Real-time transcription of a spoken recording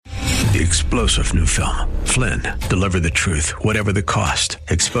The explosive new film, Flynn, deliver the truth, whatever the cost.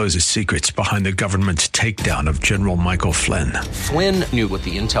 Exposes secrets behind the government's takedown of General Michael Flynn. Flynn knew what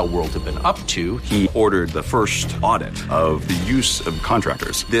the intel world had been up to. He ordered the first audit of the use of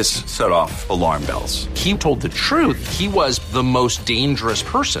contractors. This set off alarm bells. He told the truth. He was the most dangerous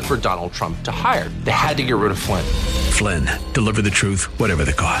person for Donald Trump to hire. They had to get rid of Flynn. Flynn, deliver the truth, whatever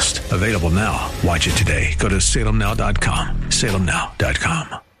the cost. Available now. Watch it today. Go to salemnow.com.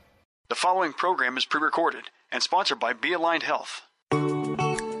 salemnow.com. The following program is pre-recorded and sponsored by Be Aligned Health.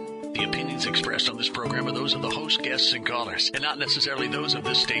 The opinions expressed on this program are those of the host, guests, and callers, and not necessarily those of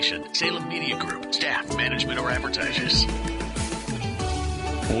this station, Salem Media Group, staff, management, or advertisers.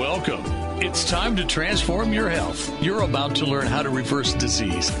 Welcome. It's time to transform your health. You're about to learn how to reverse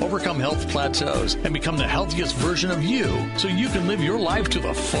disease, overcome health plateaus, and become the healthiest version of you so you can live your life to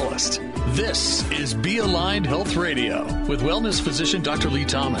the fullest. This is Be Aligned Health Radio with wellness physician Dr. Lee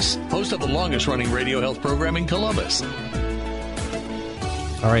Thomas, host of the longest-running radio health program in Columbus.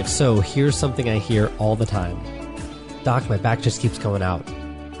 All right, so here's something I hear all the time. Doc, my back just keeps going out.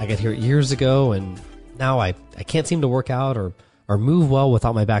 I got here years ago, and now I can't seem to work out or move well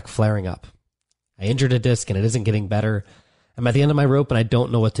without my back flaring up. I injured a disc, and it isn't getting better. I'm at the end of my rope, and I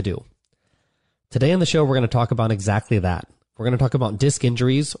don't know what to do. Today on the show, we're going to talk about exactly that. We're going to talk about disc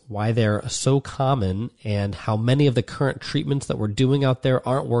injuries, why they're so common, and how many of the current treatments that we're doing out there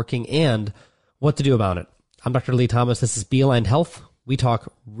aren't working, and what to do about it. I'm Dr. Lee Thomas. This is Be Aligned Health. We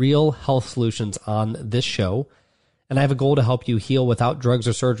talk real health solutions on this show, and I have a goal to help you heal without drugs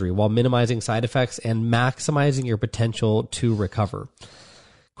or surgery while minimizing side effects and maximizing your potential to recover.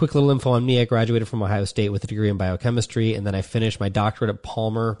 Quick little info on me. I graduated from Ohio State with a degree in biochemistry, and then I finished my doctorate at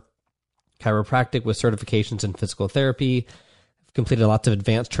Palmer Chiropractic with certifications in physical therapy. I've completed lots of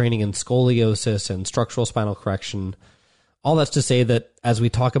advanced training in scoliosis and structural spinal correction. All that's to say that as we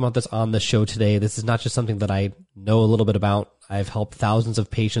talk about this on the show today, this is not just something that I know a little bit about. I've helped thousands of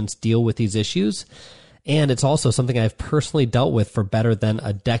patients deal with these issues, and it's also something I've personally dealt with for better than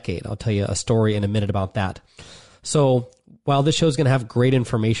a decade. I'll tell you a story in a minute about that. So while this show is going to have great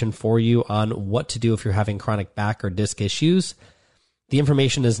information for you on what to do if you're having chronic back or disc issues, the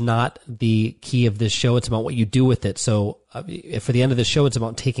information is not the key of this show. It's about what you do with it. So for the end of the show, it's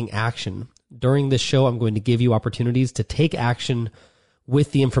about taking action. During this show, I'm going to give you opportunities to take action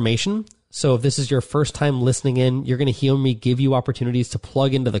with the information. So if this is your first time listening in, you're going to hear me give you opportunities to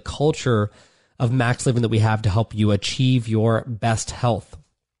plug into the culture of max living that we have to help you achieve your best health.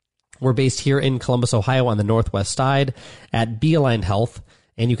 We're based here in Columbus, Ohio on the northwest side at Be Aligned Health.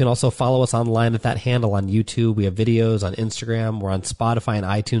 And you can also follow us online at that handle on YouTube. We have videos on Instagram. We're on Spotify and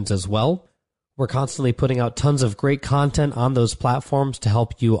iTunes as well. We're constantly putting out tons of great content on those platforms to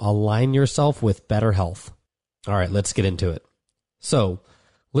help you align yourself with better health. All right, let's get into it. So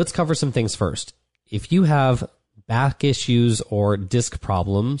let's cover some things first. If you have back issues or disc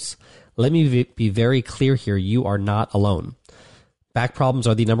problems, let me be very clear here. You are not alone. Back problems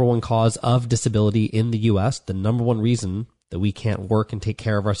are the number one cause of disability in the U.S., the number one reason that we can't work and take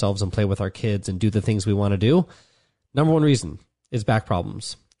care of ourselves and play with our kids and do the things we want to do. Number one reason is back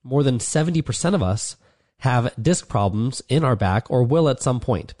problems. More than 70% of us have disc problems in our back or will at some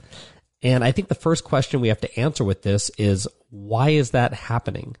point. And I think the first question we have to answer with this is, why is that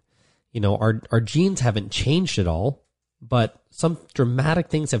happening? You know, our genes haven't changed at all, but some dramatic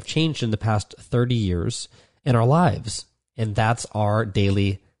things have changed in the past 30 years in our lives, and that's our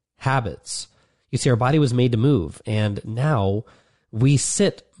daily habits. You see, our body was made to move, and now we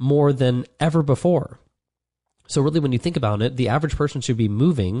sit more than ever before. So really, when you think about it, the average person should be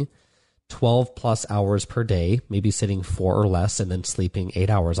moving 12 plus hours per day, maybe sitting 4 or less, and then sleeping 8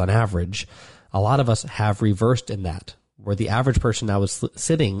 hours on average. A lot of us have reversed in that, where the average person now is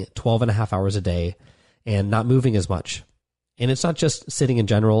sitting 12 and a half hours a day and not moving as much. And it's not just sitting in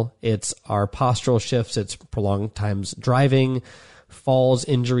general. It's our postural shifts. It's prolonged times driving, falls,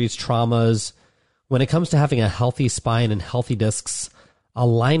 injuries, traumas. When it comes to having a healthy spine and healthy discs,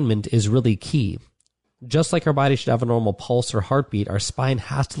 alignment is really key. Just like our body should have a normal pulse or heartbeat, our spine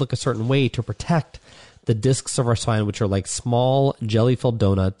has to look a certain way to protect the discs of our spine, which are like small jelly-filled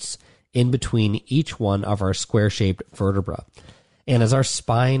donuts in between each one of our square-shaped vertebra. And as our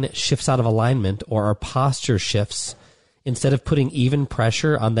spine shifts out of alignment or our posture shifts, instead of putting even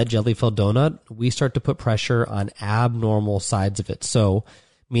pressure on that jelly-filled donut, we start to put pressure on abnormal sides of it. So,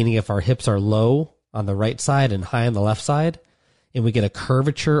 meaning if our hips are low on the right side and high on the left side, and we get a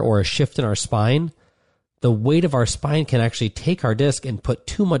curvature or a shift in our spine, the weight of our spine can actually take our disc and put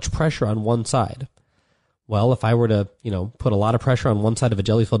too much pressure on one side. Well, if I were to, put a lot of pressure on one side of a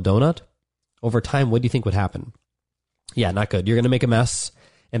jelly-filled donut, over time, what do you think would happen? Yeah, not good. You're going to make a mess,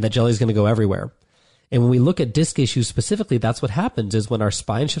 and that jelly is going to go everywhere. And when we look at disc issues specifically, that's what happens is when our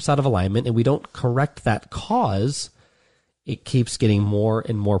spine shifts out of alignment and we don't correct that cause, it keeps getting more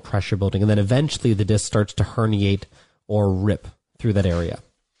and more pressure building. And then eventually the disc starts to herniate or rip through that area.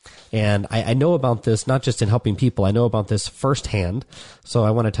 And I know about this, not just in helping people, I know about this firsthand. So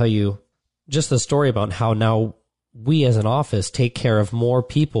I want to tell you just the story about how now we as an office take care of more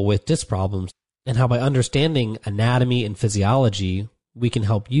people with disc problems, and how by understanding anatomy and physiology, we can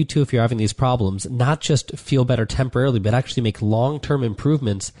help you too if you're having these problems, not just feel better temporarily, but actually make long-term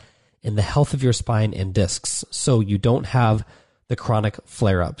improvements in the health of your spine and discs, so you don't have the chronic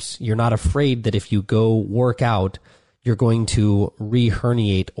flare-ups. You're not afraid that if you go work out, you're going to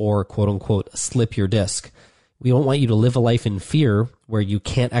re-herniate or quote-unquote slip your disc. We don't want you to live a life in fear where you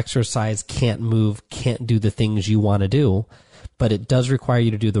can't exercise, can't move, can't do the things you want to do, but it does require you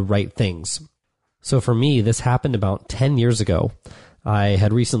to do the right things. So for me, this happened about 10 years ago. I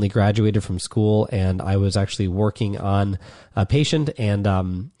had recently graduated from school, and I was actually working on a patient,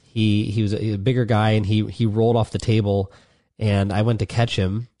 and he was a bigger guy, and he rolled off the table, and I went to catch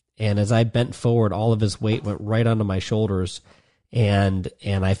him. And as I bent forward, all of his weight went right onto my shoulders, and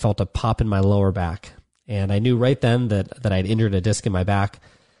I felt a pop in my lower back. And I knew right then that I'd injured a disc in my back.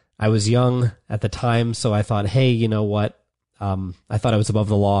 I was young at the time, so I thought, hey, you know what? I thought I was above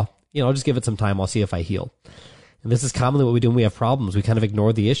the law. I'll just give it some time. I'll see if I heal. And this is commonly what we do when we have problems. We kind of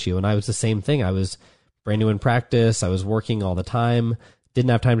ignore the issue. And I was the same thing. I was brand new in practice. I was working all the time,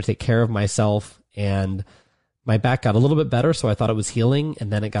 didn't have time to take care of myself, and my back got a little bit better, so I thought it was healing,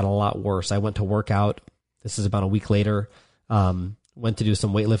 and then it got a lot worse. I went to work out. This is about a week later. Went to do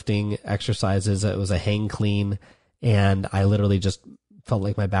some weightlifting exercises. It was a hang clean, and I literally just felt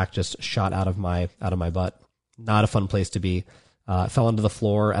like my back just shot out of my butt. Not a fun place to be. Fell onto the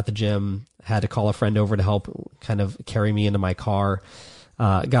floor at the gym. Had to call a friend over to help kind of carry me into my car.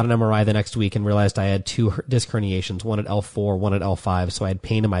 Got an MRI the next week and realized I had 2 disc herniations, one at L4, one at L5. So I had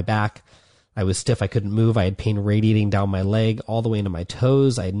pain in my back. I was stiff. I couldn't move. I had pain radiating down my leg all the way into my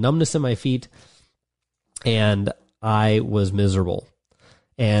toes. I had numbness in my feet, and I was miserable.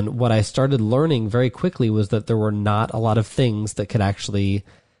 And what I started learning very quickly was that there were not a lot of things that could actually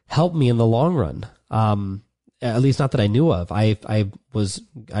help me in the long run. At least not that I knew of. I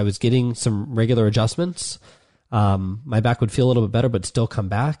was getting some regular adjustments. My back would feel a little bit better, but still come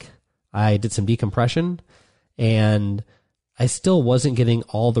back. I did some decompression, and I still wasn't getting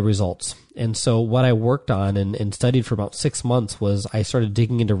all the results. And so what I worked on and studied for about 6 months was I started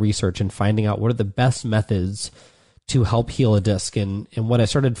digging into research and finding out what are the best methods to help heal a disc. And what I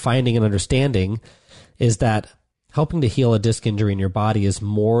started finding and understanding is that helping to heal a disc injury in your body is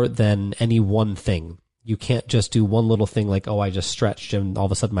more than any one thing. You can't just do one little thing like, oh, I just stretched and all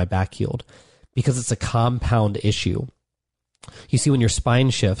of a sudden my back healed, because it's a compound issue. You see, when your spine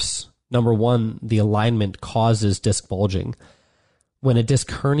shifts, number one, the alignment causes disc bulging. When a disc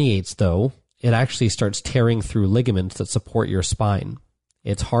herniates, though, it actually starts tearing through ligaments that support your spine.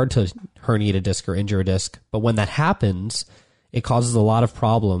 It's hard to herniate a disc or injure a disc, but when that happens, it causes a lot of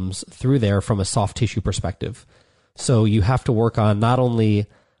problems through there from a soft tissue perspective. So you have to work on not only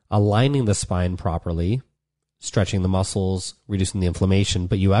aligning the spine properly, stretching the muscles, reducing the inflammation,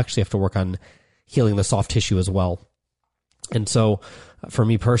 but you actually have to work on healing the soft tissue as well. And so for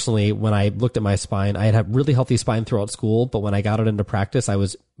me personally, when I looked at my spine, I had a really healthy spine throughout school, but when I got it into practice, I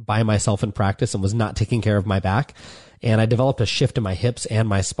was by myself in practice and was not taking care of my back. And I developed a shift in my hips and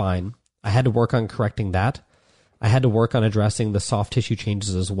my spine. I had to work on correcting that. I had to work on addressing the soft tissue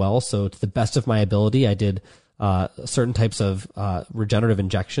changes as well. So to the best of my ability, I did certain types of regenerative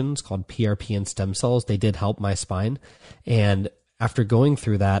injections called PRP and stem cells. They did help my spine. And after going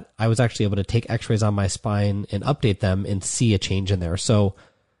through that, I was actually able to take x-rays on my spine and update them and see a change in there. So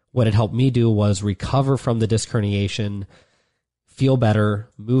what it helped me do was recover from the disc herniation, feel better,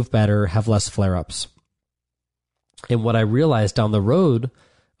 move better, have less flare-ups. And what I realized down the road,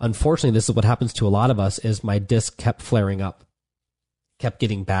 unfortunately, this is what happens to a lot of us, is my disc kept flaring up, kept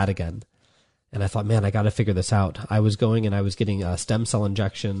getting bad again. And I thought, man, I got to figure this out. I was going and I was getting stem cell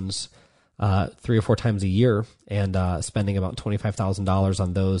injections 3 or 4 times a year and spending about $25,000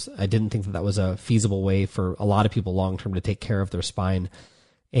 on those. I didn't think that was a feasible way for a lot of people long-term to take care of their spine.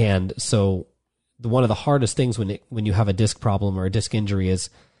 And so one of the hardest things when you have a disc problem or a disc injury is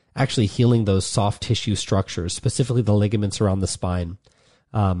actually healing those soft tissue structures, specifically the ligaments around the spine.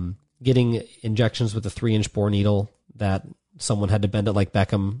 Getting injections with a 3-inch bore needle that someone had to bend it like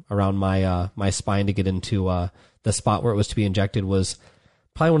Beckham around my spine to get into the spot where it was to be injected was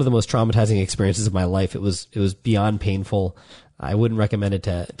probably one of the most traumatizing experiences of my life. It was beyond painful. I wouldn't recommend it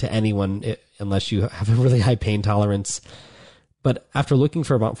to anyone unless you have a really high pain tolerance. But after looking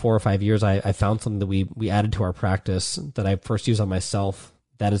for about 4 or 5 years, I found something that we added to our practice that I first used on myself.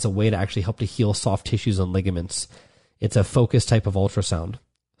 That is a way to actually help to heal soft tissues and ligaments. It's a focused type of ultrasound.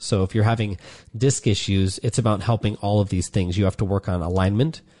 So if you're having disc issues, it's about helping all of these things. You have to work on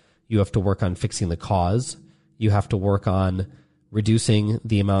alignment. You have to work on fixing the cause. You have to work on reducing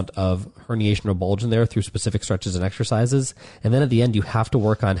the amount of herniation or bulge in there through specific stretches and exercises. And then at the end, you have to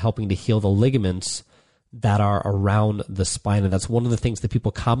work on helping to heal the ligaments that are around the spine. And that's one of the things that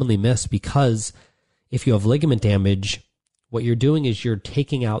people commonly miss, because if you have ligament damage, what you're doing is you're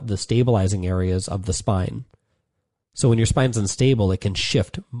taking out the stabilizing areas of the spine. So when your spine's unstable, it can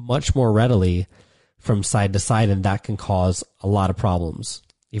shift much more readily from side to side, and that can cause a lot of problems.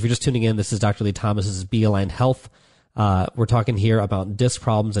 If you're just tuning in, this is Dr. Lee Thomas. This is Be Aligned Health. We're talking here about disc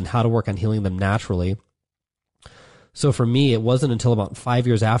problems and how to work on healing them naturally. So for me, it wasn't until about 5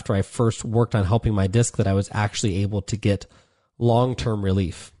 years after I first worked on helping my disc that I was actually able to get long-term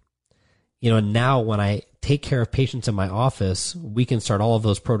relief. And now when I take care of patients in my office, we can start all of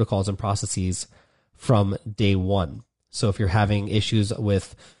those protocols and processes from day one. So if you're having issues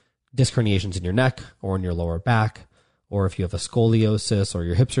with disc herniations in your neck or in your lower back, or if you have a scoliosis or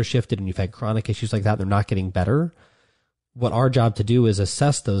your hips are shifted and you've had chronic issues like that, they're not getting better, what our job to do is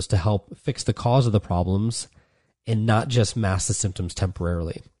assess those to help fix the cause of the problems and not just mask the symptoms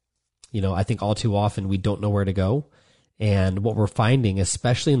temporarily. I think all too often we don't know where to go. And what we're finding,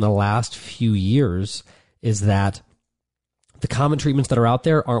 especially in the last few years, is that the common treatments that are out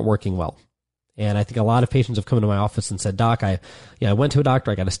there aren't working well. And I think a lot of patients have come into my office and said, Doc, I went to a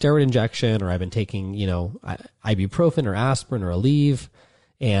doctor, I got a steroid injection, or I've been taking, ibuprofen or aspirin or Aleve,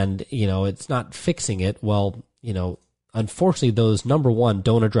 and, it's not fixing it. Well, unfortunately, those, number one,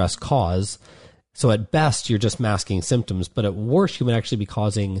 don't address cause. So at best, you're just masking symptoms, but at worst, you might actually be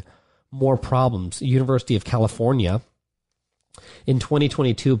causing more problems. University of California in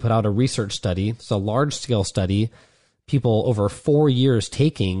 2022 put out a research study. It's a large-scale study, people over 4 years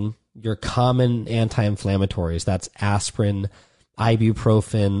taking your common anti-inflammatories. That's aspirin,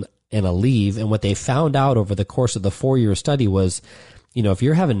 ibuprofen, and Aleve. And what they found out over the course of the 4-year study was, if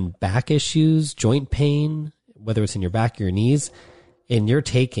you're having back issues, joint pain, whether it's in your back or your knees, and you're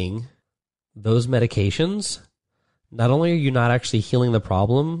taking those medications, not only are you not actually healing the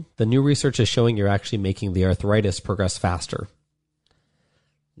problem, the new research is showing you're actually making the arthritis progress faster.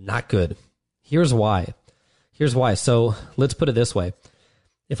 Not good. Here's why. So let's put it this way.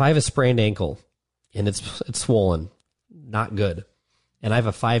 If I have a sprained ankle and it's swollen, not good, and I have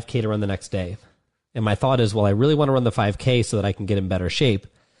a 5K to run the next day, and my thought is, well, I really want to run the 5K so that I can get in better shape,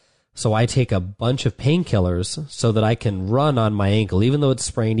 so I take a bunch of painkillers so that I can run on my ankle, even though it's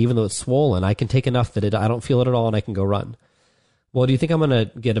sprained, even though it's swollen. I can take enough that I don't feel it at all, and I can go run. Well, do you think I'm going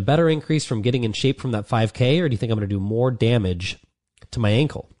to get a better increase from getting in shape from that 5K, or do you think I'm going to do more damage to my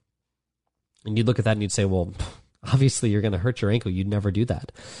ankle? And you'd look at that and you'd say, well, obviously you're going to hurt your ankle. You'd never do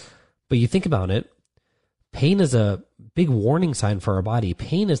that. But you think about it, pain is a big warning sign for our body.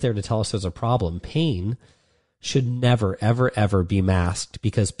 Pain is there to tell us there's a problem. Pain should never, ever, ever be masked,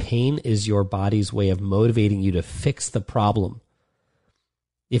 because pain is your body's way of motivating you to fix the problem.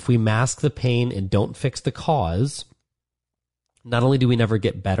 If we mask the pain and don't fix the cause, not only do we never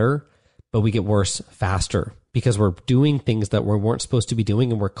get better, but we get worse faster, because we're doing things that we weren't supposed to be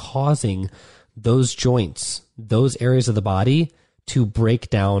doing, and we're causing those joints, those areas of the body to break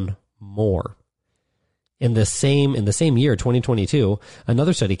down more. In the same year, 2022,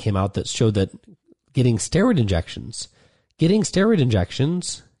 another study came out that showed that getting steroid injections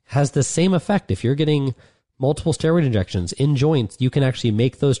has the same effect. If you're getting multiple steroid injections in joints, you can actually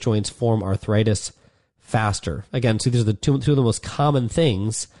make those joints form arthritis faster. Again, so these are the two of the most common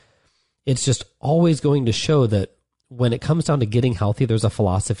things. It's just always going to show that when it comes down to getting healthy, there's a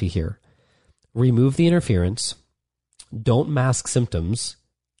philosophy here. Remove the interference, don't mask symptoms,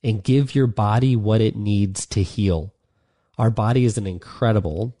 and give your body what it needs to heal. Our body is an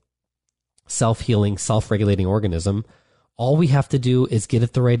incredible self-healing, self-regulating organism. All we have to do is get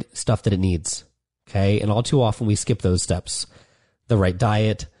it the right stuff that it needs. Okay? And all too often we skip those steps. The right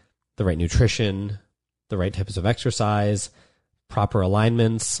diet, the right nutrition, the right types of exercise, proper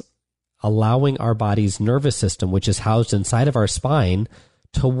alignments, allowing our body's nervous system, which is housed inside of our spine,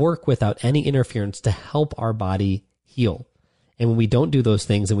 to work without any interference to help our body heal. And when we don't do those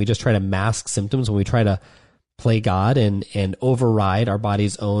things and we just try to mask symptoms, when we try to play God and override our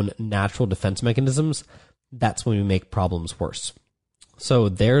body's own natural defense mechanisms, that's when we make problems worse. So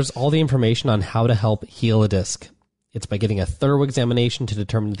there's all the information on how to help heal a disc. It's by getting a thorough examination to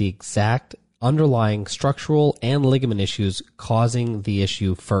determine the exact underlying structural and ligament issues causing the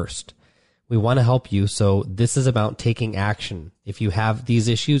issue first. We want to help you, so this is about taking action. If you have these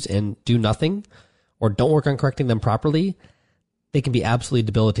issues and do nothing or don't work on correcting them properly, they can be absolutely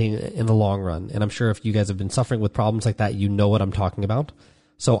debilitating in the long run. And I'm sure if you guys have been suffering with problems like that, you know what I'm talking about.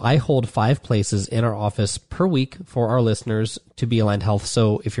 So I hold 5 places in our office per week for our listeners to Be Aligned Health.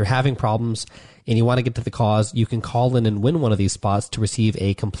 So if you're having problems and you want to get to the cause, you can call in and win one of these spots to receive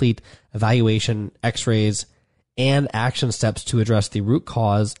a complete evaluation, x-rays, and action steps to address the root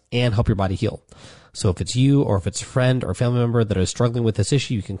cause and help your body heal. So if it's you or if it's a friend or family member that is struggling with this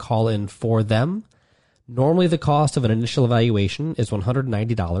issue, you can call in for them. Normally the cost of an initial evaluation is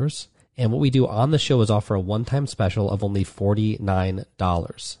 $190. And what we do on the show is offer a one-time special of only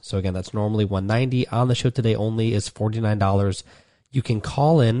 $49. So again, that's normally $190. On the show today only is $49. You can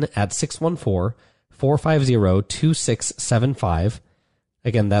call in at 614-450-2675.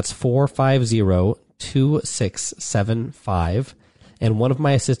 Again, that's 450-2675. And one of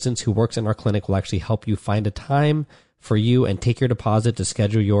my assistants who works in our clinic will actually help you find a time for you and take your deposit to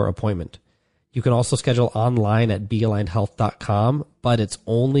schedule your appointment. You can also schedule online at bealignedhealth.com, but it's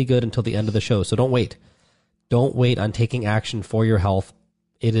only good until the end of the show. So don't wait. Don't wait on taking action for your health.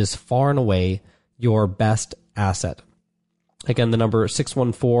 It is far and away your best asset. Again, the number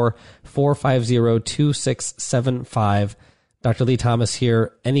 614-450-2675. Dr. Lee Thomas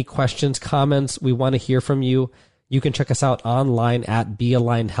here. Any questions, comments? We want to hear from you. You can check us out online at Be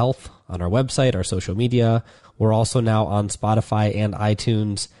Aligned Health on our website, our social media. We're also now on Spotify and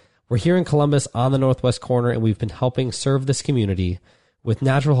iTunes. We're here in Columbus on the Northwest corner, and we've been helping serve this community with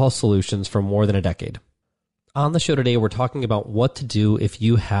natural health solutions for more than a decade. On the show today, we're talking about what to do if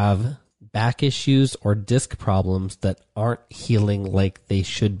you have back issues or disc problems that aren't healing like they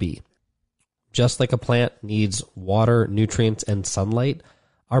should be. Just like a plant needs water, nutrients, and sunlight,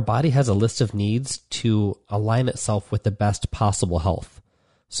 our body has a list of needs to align itself with the best possible health.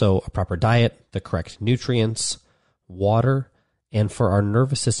 So a proper diet, the correct nutrients, water, and for our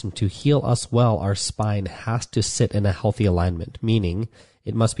nervous system to heal us well, our spine has to sit in a healthy alignment, meaning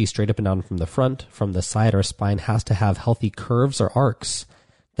it must be straight up and down from the front, from the side. Our spine has to have healthy curves or arcs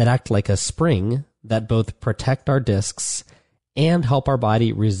that act like a spring that both protect our discs and help our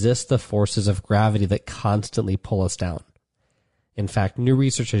body resist the forces of gravity that constantly pull us down. In fact, new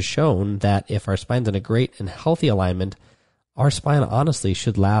research has shown that if our spine's in a great and healthy alignment, our spine honestly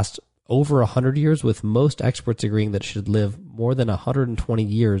should last over 100 years, with most experts agreeing that it should live more than 120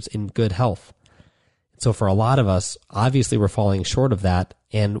 years in good health. So for a lot of us, obviously we're falling short of that.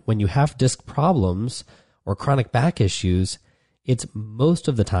 And when you have disc problems or chronic back issues, it's most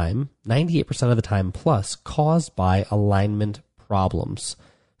of the time, 98% of the time plus, caused by alignment problems.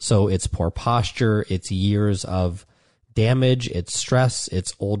 So it's poor posture, it's years of damage, it's stress,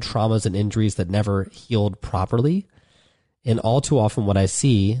 it's old traumas and injuries that never healed properly. And all too often what I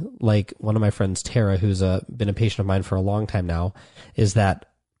see, like one of my friends, Tara, who's been a patient of mine for a long time now, is that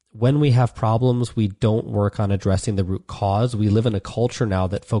when we have problems, we don't work on addressing the root cause. We live in a culture now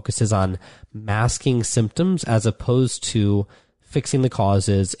that focuses on masking symptoms as opposed to fixing the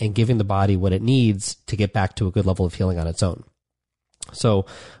causes and giving the body what it needs to get back to a good level of healing on its own. So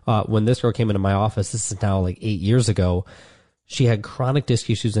when this girl came into my office, this is now like 8 years ago, she had chronic disc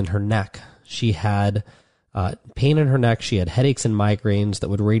issues in her neck. She had pain in her neck. She had headaches and migraines that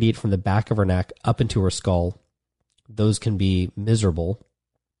would radiate from the back of her neck up into her skull. Those can be miserable.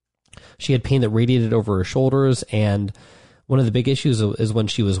 She had pain that radiated over her shoulders, and one of the big issues is when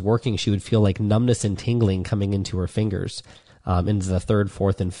she was working, she would feel like numbness and tingling coming into her fingers, into the 3rd,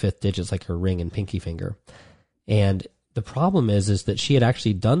 4th, and 5th digits, like her ring and pinky finger. And the problem is that she had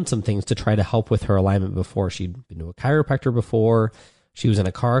actually done some things to try to help with her alignment before. She'd been to a chiropractor before. She was in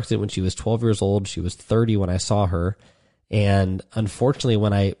a car accident when she was 12 years old. She was 30 when I saw her. And unfortunately,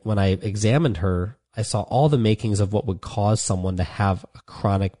 when I examined her, I saw all the makings of what would cause someone to have a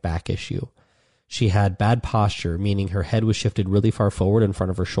chronic back issue. She had bad posture, meaning her head was shifted really far forward in front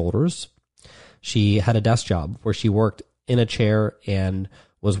of her shoulders. She had a desk job where she worked in a chair and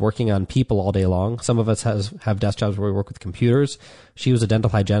was working on people all day long. Some of us have desk jobs where we work with computers. She was a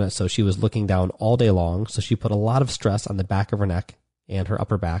dental hygienist, so she was looking down all day long. So she put a lot of stress on the back of her neck and her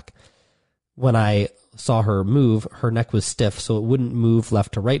upper back. When I saw her move, her neck was stiff, so it wouldn't move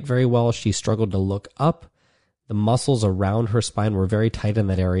left to right very well. She struggled to look up. The muscles around her spine were very tight in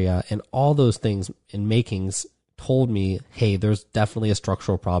that area, and all those things in makings told me, hey, there's definitely a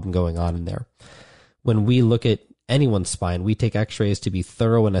structural problem going on in there. When we look at anyone's spine, we take x-rays to be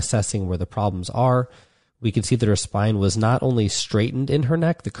thorough in assessing where the problems are. We could see that her spine was not only straightened in her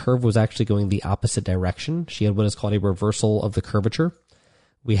neck, the curve was actually going the opposite direction. She had what is called a reversal of the curvature,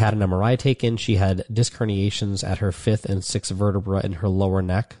 We had an MRI taken. She had disc herniations at her 5th and 6th vertebra in her lower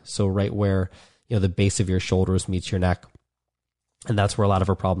neck. So right where, the base of your shoulders meets your neck. And that's where a lot of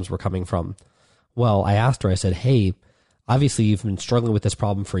her problems were coming from. Well, I asked her, I said, hey, obviously you've been struggling with this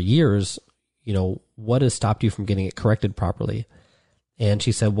problem for years. What has stopped you from getting it corrected properly? And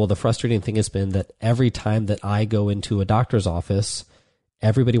she said, well, the frustrating thing has been that every time that I go into a doctor's office,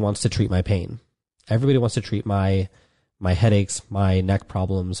 everybody wants to treat my pain. Everybody wants to treat my headaches, my neck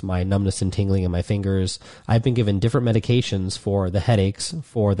problems, my numbness and tingling in my fingers. I've been given different medications for the headaches,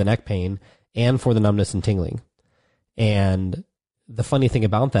 for the neck pain, and for the numbness and tingling. And the funny thing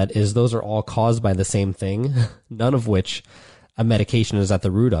about that is those are all caused by the same thing, none of which a medication is at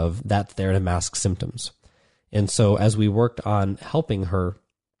the root of. That's there to mask symptoms. And so as we worked on helping her,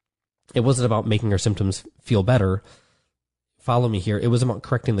 it wasn't about making her symptoms feel better. Follow me here. It was about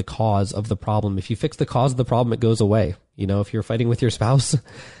correcting the cause of the problem. If you fix the cause of the problem, it goes away. If you're fighting with your spouse,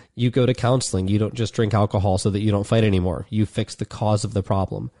 you go to counseling. You don't just drink alcohol so that you don't fight anymore. You fix the cause of the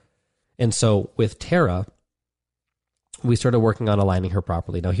problem. And so with Tara, we started working on aligning her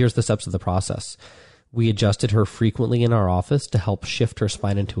properly. Now, here's the steps of the process. We adjusted her frequently in our office to help shift her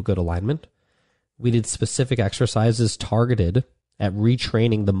spine into a good alignment. We did specific exercises targeted at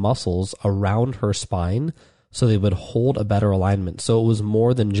retraining the muscles around her spine so they would hold a better alignment. So it was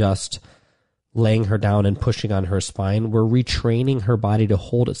more than just laying her down and pushing on her spine. We're retraining her body to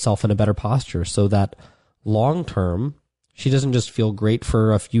hold itself in a better posture so that long term, she doesn't just feel great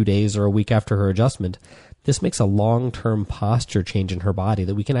for a few days or a week after her adjustment. This makes a long-term posture change in her body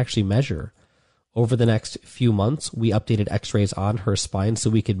that we can actually measure. Over the next few months, we updated x-rays on her spine so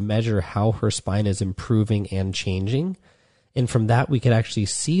we could measure how her spine is improving and changing. And from that, we could actually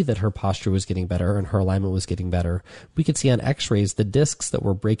see that her posture was getting better and her alignment was getting better. We could see on x-rays the discs that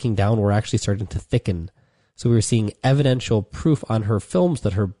were breaking down were actually starting to thicken. So we were seeing evidential proof on her films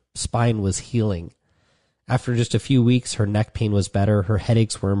that her spine was healing. After just a few weeks, her neck pain was better. Her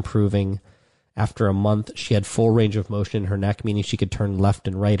headaches were improving. After a month, she had full range of motion in her neck, meaning she could turn left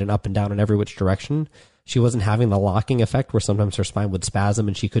and right and up and down in every which direction. She wasn't having the locking effect where sometimes her spine would spasm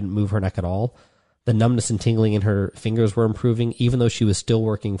and she couldn't move her neck at all. The numbness and tingling in her fingers were improving, even though she was still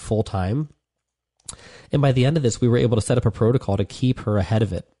working full time. And by the end of this, we were able to set up a protocol to keep her ahead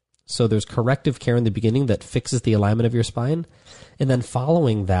of it. So there's corrective care in the beginning that fixes the alignment of your spine. And then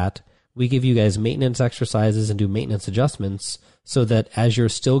following that, we give you guys maintenance exercises and do maintenance adjustments so that as you're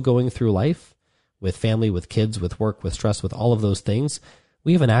still going through life, with family, with kids, with work, with stress, with all of those things,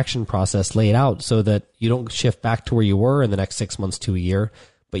 we have an action process laid out so that you don't shift back to where you were in the next 6 months to a year,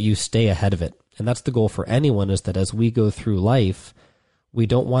 but you stay ahead of it. And that's the goal for anyone, is that as we go through life, we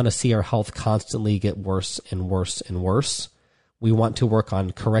don't want to see our health constantly get worse and worse and worse. We want to work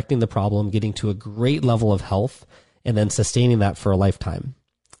on correcting the problem, getting to a great level of health, and then sustaining that for a lifetime.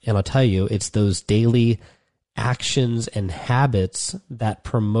 And I'll tell you, it's those daily actions and habits that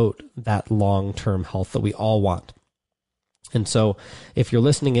promote that long-term health that we all want. And so if you're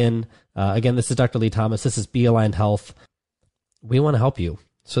listening in, again, this is Dr. Lee Thomas. This is Be Aligned Health. We want to help you.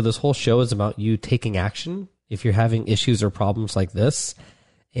 So this whole show is about you taking action. If you're having issues or problems like this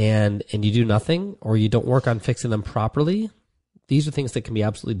and you do nothing, or you don't work on fixing them properly, these are things that can be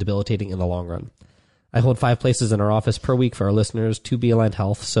absolutely debilitating in the long run. I hold 5 places in our office per week for our listeners to Be Aligned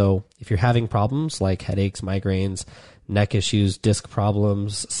Health. So if you're having problems like headaches, migraines, neck issues, disc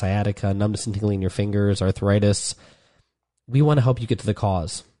problems, sciatica, numbness and tingling in your fingers, arthritis, we want to help you get to the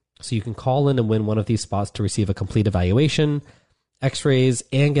cause. So you can call in and win one of these spots to receive a complete evaluation, x-rays,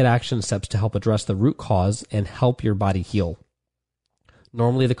 and get action steps to help address the root cause and help your body heal.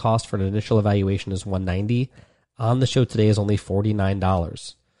 Normally the cost for an initial evaluation is $190. On the show today is only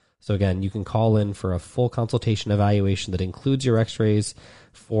 $49. So again, you can call in for a full consultation evaluation that includes your x-rays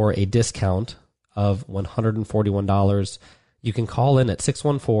for a discount of $141. You can call in at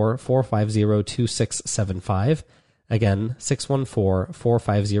 614-450-2675. Again,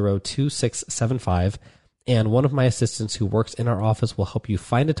 614-450-2675. And one of my assistants who works in our office will help you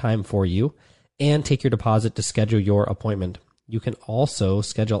find a time for you and take your deposit to schedule your appointment. You can also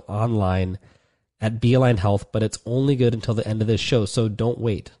schedule online at Be Aligned Health, but it's only good until the end of this show, so don't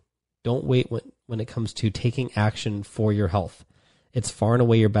wait. Don't wait when it comes to taking action for your health. It's far and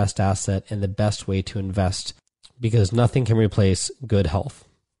away your best asset and the best way to invest, because nothing can replace good health.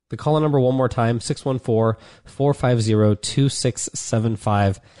 The call-in number one more time,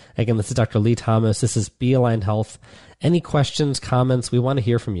 614-450-2675. Again, this is Dr. Lee Thomas. This is Be Aligned Health. Any questions, comments, we want to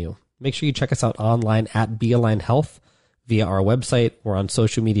hear from you. Make sure you check us out online at Be Aligned Health via our website. We're on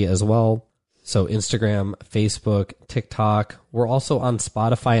social media as well. So Instagram, Facebook, TikTok. We're also on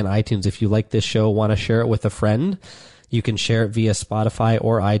Spotify and iTunes. If you like this show, want to share it with a friend, You can share it via Spotify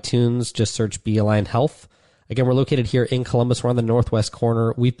or iTunes. Just search Be Aligned Health. Again, we're located here in Columbus. We're on the northwest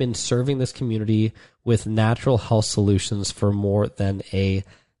corner. We've been serving this community with natural health solutions for more than a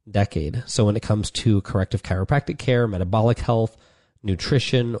decade. So when it comes to corrective chiropractic care, metabolic health,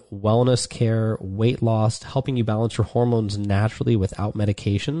 nutrition, wellness care, weight loss, helping you balance your hormones naturally without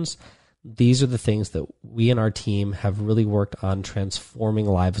medications, these are the things that we and our team have really worked on transforming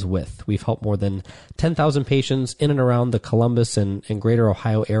lives with. We've helped more than 10,000 patients in and around the Columbus and greater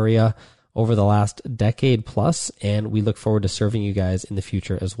Ohio area over the last decade plus, and we look forward to serving you guys in the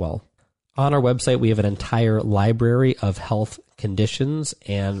future as well. On our website, we have an entire library of health conditions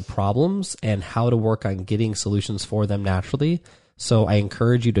and problems and how to work on getting solutions for them naturally. So I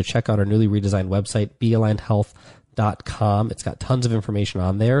encourage you to check out our newly redesigned website, bealignedhealth.com. It's got tons of information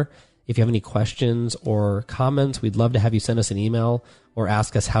on there. If you have any questions or comments, we'd love to have you send us an email or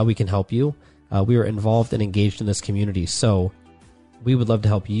ask us how we can help you. We are involved and engaged in this community, so we would love to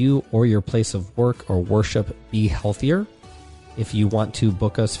help you or your place of work or worship be healthier. If you want to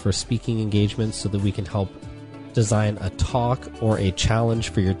book us for speaking engagements so that we can help design a talk or a challenge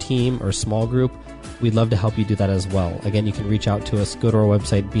for your team or small group, we'd love to help you do that as well. Again, you can reach out to us, go to our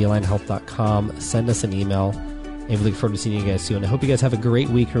website, bealignedhealth.com, send us an email, and we look forward to seeing you guys soon. I hope you guys have a great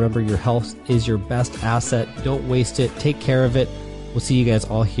week. Remember, your health is your best asset. Don't waste it. Take care of it. We'll see you guys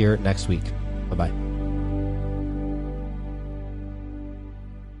all here next week. Bye-bye.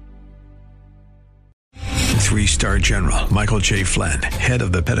 Three-star General Michael J. Flynn, head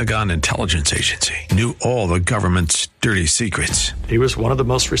of the Pentagon Intelligence Agency, knew all the government's dirty secrets. He was one of the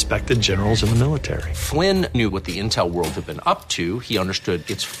most respected generals in the military. Flynn knew what the intel world had been up to. He understood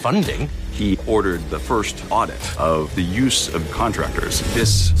its funding. He ordered the first audit of the use of contractors.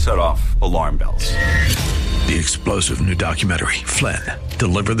 This set off alarm bells. The explosive new documentary, Flynn,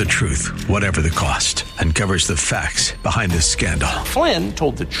 Deliver the Truth, Whatever the Cost, uncovers the facts behind this scandal. Flynn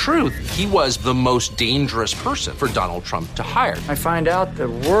told the truth. He was the most dangerous person for Donald Trump to hire. I find out the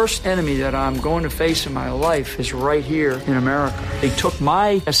worst enemy that I'm going to face in my life is right here in America. They took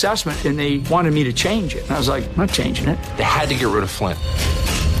my assessment and they wanted me to change it. And I was like, I'm not changing it. They had to get rid of Flynn.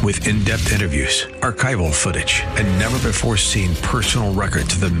 With in-depth interviews, archival footage, and never-before-seen personal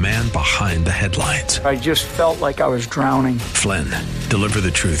records of the man behind the headlines. I just felt like I was drowning. Flynn, Deliver the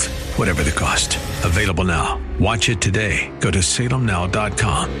Truth, Whatever the Cost. Available now. Watch it today. Go to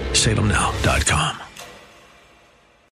salemnow.com. salemnow.com.